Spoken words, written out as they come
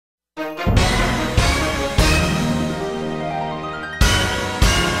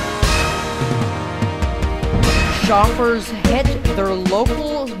shoppers hit their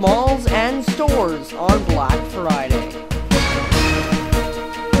local malls and stores on Black Friday.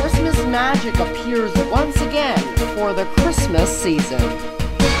 Christmas magic appears once again for the Christmas season.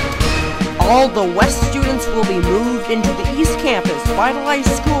 All the West students will be moved into the East Campus Vitalized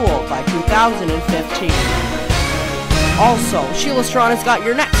School by 2015. Also, Sheila Strawn has got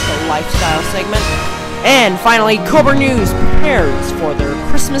your next lifestyle segment. And finally, Cobourg News prepares for their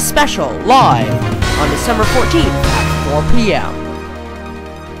Christmas special live on December 14th at 4 p.m.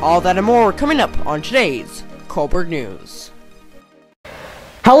 All that and more coming up on today's Cobourg News.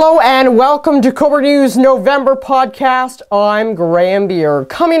 Hello and welcome to Cobourg News November podcast. I'm Graham Beer.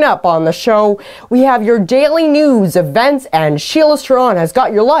 Coming up on the show, we have your daily news, events, and Sheila Strawn has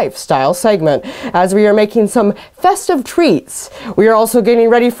got your lifestyle segment as we are making some festive treats. We are also getting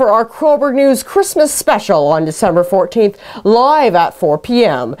ready for our Cobourg News Christmas special on December 14th, live at 4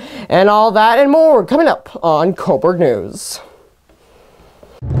 p.m. And all that and more coming up on Cobourg News.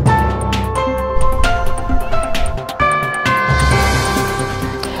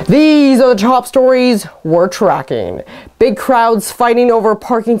 These are the top stories we're tracking. Big crowds fighting over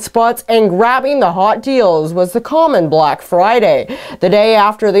parking spots and grabbing the hot deals was the common Black Friday, the day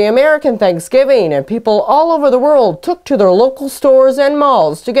after the American Thanksgiving, and people all over the world took to their local stores and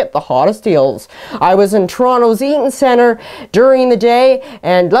malls to get the hottest deals. I was in Toronto's Eaton Centre during the day,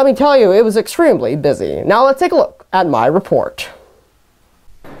 and let me tell you, it was extremely busy. Now let's take a look at my report.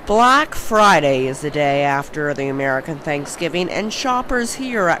 Black Friday is the day after the American Thanksgiving, and shoppers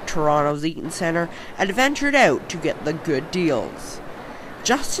here at Toronto's Eaton Centre had ventured out to get the good deals,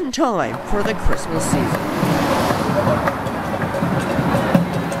 just in time for the Christmas season.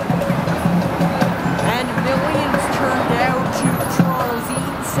 And millions turned out to Toronto's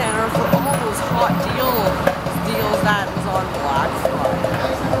Eaton Centre for all those hot deals that was on Black Friday.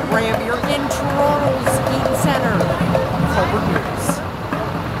 Graham, you're in Toronto's Eaton Centre. Cobourg News.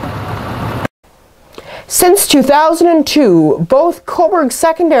 Since 2002, both Cobourg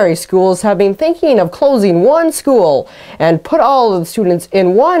secondary schools have been thinking of closing one school and put all of the students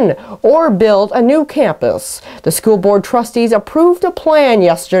in one or build a new campus. The school board trustees approved a plan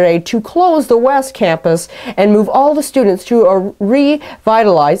yesterday to close the West campus and move all the students to a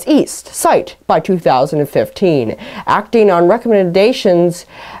revitalized East site by 2015. Acting on recommendations,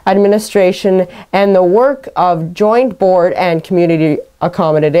 administration, and the work of Joint Board and Community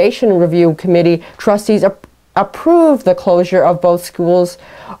Accommodation Review Committee, trustees approved the closure of both schools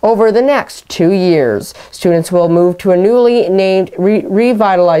over the next 2 years. Students will move to a newly named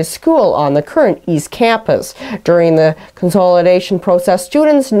revitalized school on the current East Campus. During the consolidation process,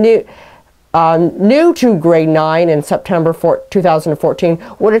 students new to grade 9 in September 2014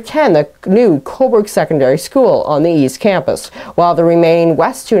 would attend the new Cobourg Secondary School on the East Campus, while the remaining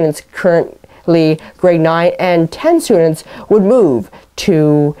West students currently grade 9 and 10 students would move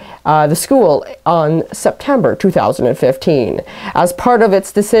to the school on September 2015. As part of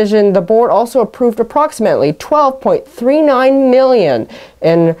its decision, the board also approved approximately $12.39 million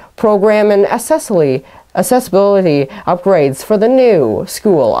in program and accessibility upgrades for the new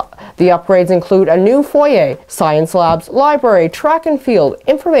school. The upgrades include a new foyer, science labs, library, track and field,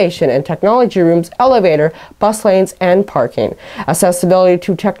 information and technology rooms, elevator, bus lanes, and parking. Accessibility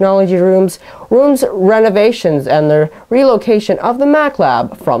to technology rooms renovations, and the relocation of the Mac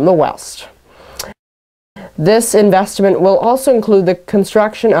Lab from the West. This investment will also include the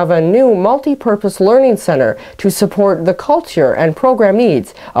construction of a new multi-purpose learning center to support the culture and program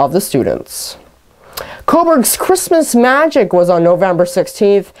needs of the students. Cobourg's Christmas Magic was on November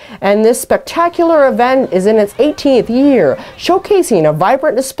 16th, and this spectacular event is in its 18th year, showcasing a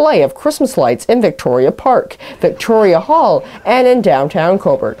vibrant display of Christmas lights in Victoria Park, Victoria Hall, and in downtown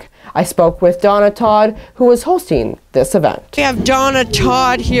Cobourg. I spoke with Donna Todd, who was hosting this event. We have Donna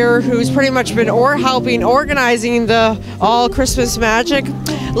Todd here, who's pretty much been helping organizing the All Christmas Magic.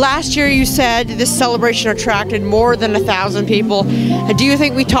 Last year you said this celebration attracted more than 1,000 people. Do you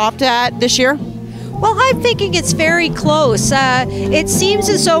think we topped that this year? Well, I'm thinking it's very close. It seems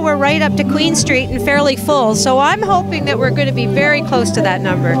as though we're right up to Queen Street and fairly full, so I'm hoping that we're going to be very close to that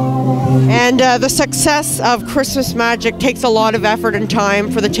number. And the success of Christmas Magic takes a lot of effort and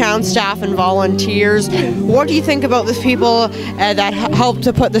time for the town staff and volunteers. What do you think about the people that helped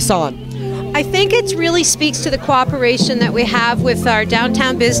to put this on? I think it really speaks to the cooperation that we have with our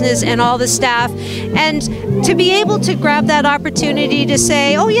downtown business and all the staff, and to be able to grab that opportunity to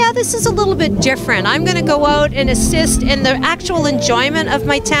say, oh yeah, this is a little bit different. I'm going to go out and assist in the actual enjoyment of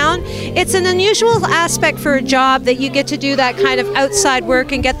my town. It's an unusual aspect for a job that you get to do that kind of outside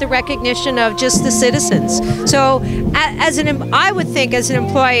work and get the recognition of just the citizens. So I would think as an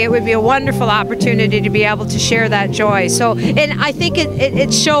employee it would be a wonderful opportunity to be able to share that joy. So, and I think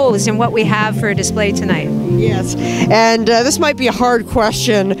it shows in what we have for a display tonight. Yes, and this might be a hard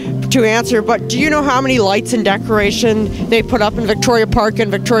question to answer, but do you know how many lights and decoration they put up in Victoria Park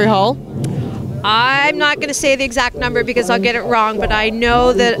and Victoria Hall? I'm not going to say the exact number because I'll get it wrong, but I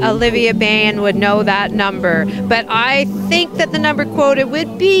know that Olivia Bain would know that number. But I think that the number quoted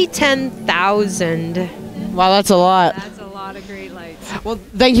would be 10,000. Wow, that's a lot. That's a lot of great lights. Well,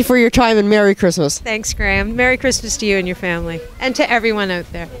 thank you for your time and Merry Christmas. Thanks, Graham. Merry Christmas to you and your family, and to everyone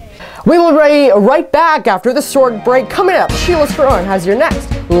out there. We will be right back after the short break. Coming up, Sheila Strawn has your next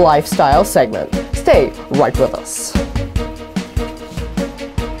lifestyle segment. Stay right with us.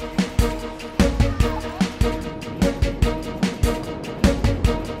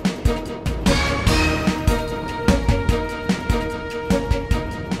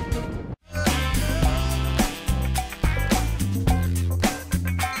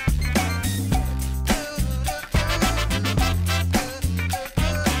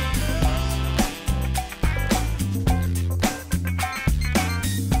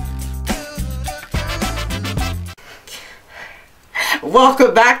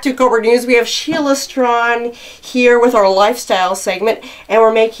 Welcome back to Cobourg News. We have Sheila Strawn here with our lifestyle segment, and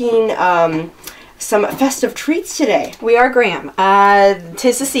we're making some festive treats today. We are, Graham.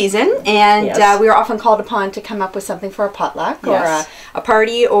 'Tis the season, and Yes. We are often called upon to come up with something for a potluck Yes. or a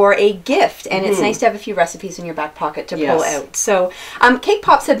party or a gift, and it's nice to have a few recipes in your back pocket to pull out. So cake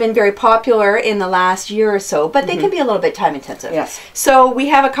pops have been very popular in the last year or so, but they can be a little bit time intensive. Yes. So we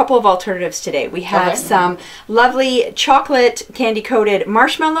have a couple of alternatives today. We have some lovely chocolate candy coated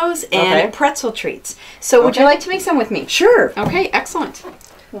marshmallows and pretzel treats. So would you like to make some with me? Sure. Okay, excellent.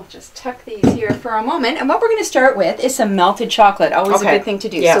 We'll just tuck these here for a moment. And what we're going to start with is some melted chocolate. Always a good thing to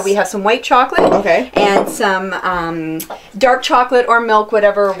do. Yes. So we have some white chocolate and some dark chocolate or milk,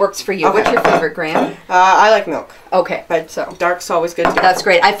 whatever works for you. What's your favorite, Graham? I like milk. Okay. But so dark's always good too. That's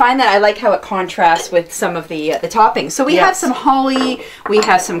great. I find that I like how it contrasts with some of the toppings. So we have some holly. We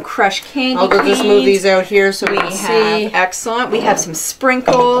have some crushed candy I'll canes. just move these out here so we can see. Excellent. We have some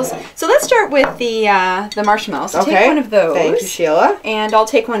sprinkles. So let's start with the marshmallows. So take one of those. Thank you, Sheila. And I'll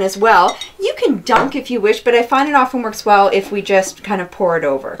take one as well. You can dunk if you wish, but I find it often works well if we just kind of pour it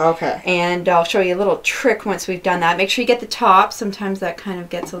over. Okay. And I'll show you a little trick once we've done that. Make sure you get the top. Sometimes that kind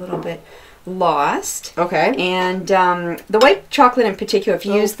of gets a little bit lost. Okay. And the white chocolate in particular, if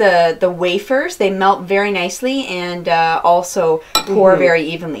you use the wafers, they melt very nicely and also pour very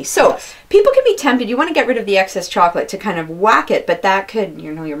evenly. So people can be tempted. You want to get rid of the excess chocolate to kind of whack it, but that could,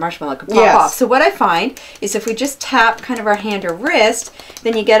 you know, your marshmallow could pop off. So what I find is if we just tap kind of our hand or wrist,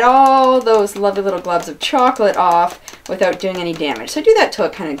 then you get all those lovely little globs of chocolate off without doing any damage. So do that till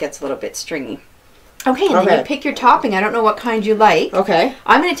it kind of gets a little bit stringy. Okay, and then you pick your topping. I don't know what kind you like. Okay.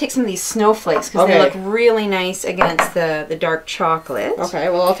 I'm going to take some of these snowflakes because they look really nice against the dark chocolate. Okay,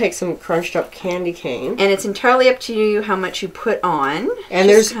 well I'll take some crunched up candy cane. And it's entirely up to you how much you put on. And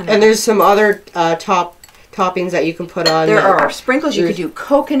there's some other toppings that you can put on. There are sprinkles. You could do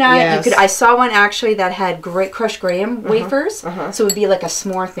coconut. Yes. You could. I saw one actually that had great crushed graham wafers. So it would be like a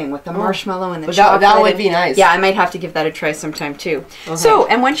s'more thing with the marshmallow and the chocolate. That would be nice. Yeah, I might have to give that a try sometime too. So,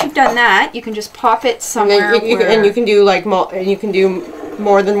 and once you've done that, you can just pop it somewhere. And you can do like you can do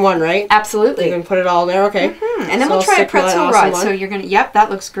more than one, right? Absolutely. You can put it all there. Okay. And then we'll try a pretzel rod. So you're gonna,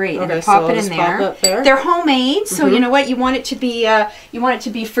 that looks great. Okay, and pop so it in there. Pop it there. They're homemade, so you know what? You want it to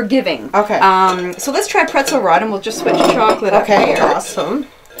be forgiving. Okay. So let's try pretzel rod, and we'll just switch chocolate up here. Awesome.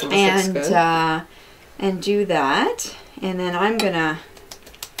 And do that, and then I'm gonna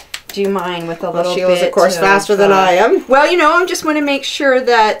do mine with a little Sheila's bit. of course faster than I am. Well, you know, I just want to make sure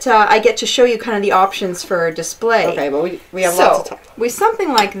that I get to show you kind of the options for display. Okay, but we have lots of time. With something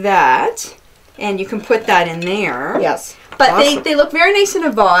like that, and you can put that in there. Yes. But they look very nice in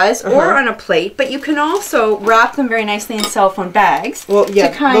a vase or on a plate, but you can also wrap them very nicely in cell phone bags. Well, yeah,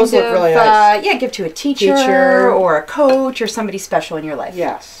 to kind those look of, really nice. give to a teacher or a coach or somebody special in your life.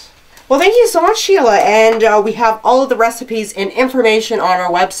 Yes. Well, thank you so much, Sheila. And we have all of the recipes and information on our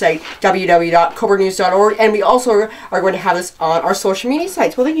website, www.cobourgnews.org. And we also are going to have this on our social media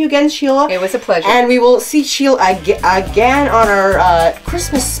sites. Well, thank you again, Sheila. It was a pleasure. And we will see Sheila again on our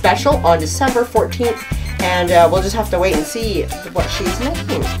Christmas special on December 14th. And we'll just have to wait and see what she's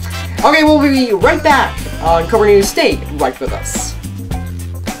making. Okay, we'll be right back on Cobourg News. Stay right with us.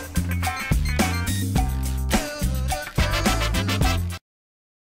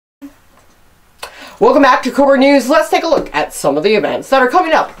 Welcome back to Cobourg News. Let's take a look at some of the events that are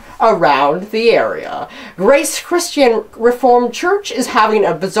coming up around the area. Grace Christian Reformed Church is having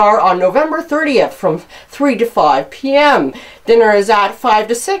a bazaar on November 30th from 3 to 5 p.m. Dinner is at 5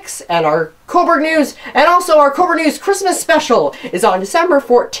 to 6, and our Cobourg News and also our Cobourg News Christmas special is on December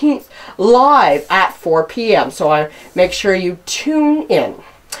 14th live at 4 p.m. So I make sure you tune in.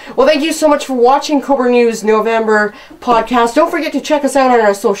 Well, thank you so much for watching Cobourg News November podcast. Don't forget to check us out on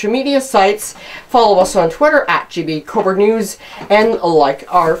our social media sites. Follow us on Twitter at GB Cobourg News and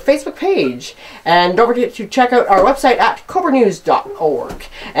like our Facebook page. And don't forget to check out our website at cobourgnews.org.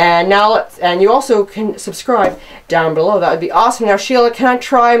 And you also can subscribe down below. That would be awesome. Now, Sheila, can I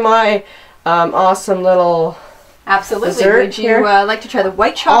try my awesome little... Absolutely. Dessert Would you like to try the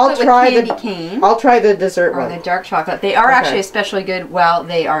white chocolate with candy cane? I'll try the dessert or one. the dark chocolate. They are actually especially good while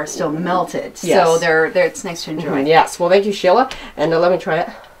they are still melted. Yes. So they're it's nice to enjoy. Yes. Well, thank you, Sheila. And let me try it.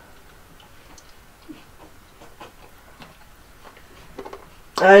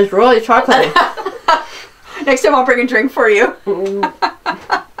 It's really chocolatey. Next time I'll bring a drink for you. But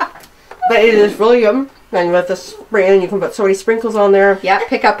it is really good. And with the spring, you can put so many sprinkles on there. Yeah,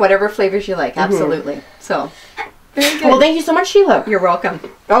 pick up whatever flavors you like. Absolutely. So, very good. Well, thank you so much, Sheila. You're welcome.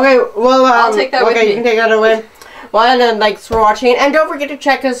 Okay, well, I'll take that with me. you can take that away. Well, and then thanks for watching. And don't forget to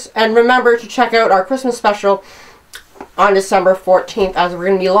check us, and remember to check out our Christmas special on December 14th, as we're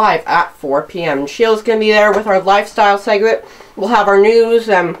going to be live at 4 p.m. Sheila's going to be there with our lifestyle segment. We'll have our news,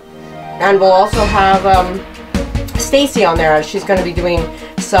 and we'll also have Stacy on there, as she's going to be doing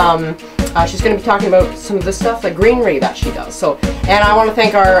some... she's going to be talking about some of the stuff, the greenery that she does. So, and I want to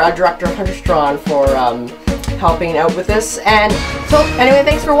thank our director, Hunter Strawn, for helping out with this. And so, anyway,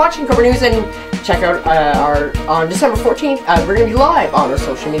 thanks for watching Cobourg News, and check out on December 14th, we're going to be live on our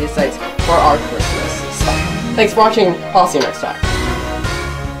social media sites for our Christmas stuff. Thanks for watching. I'll see you next time.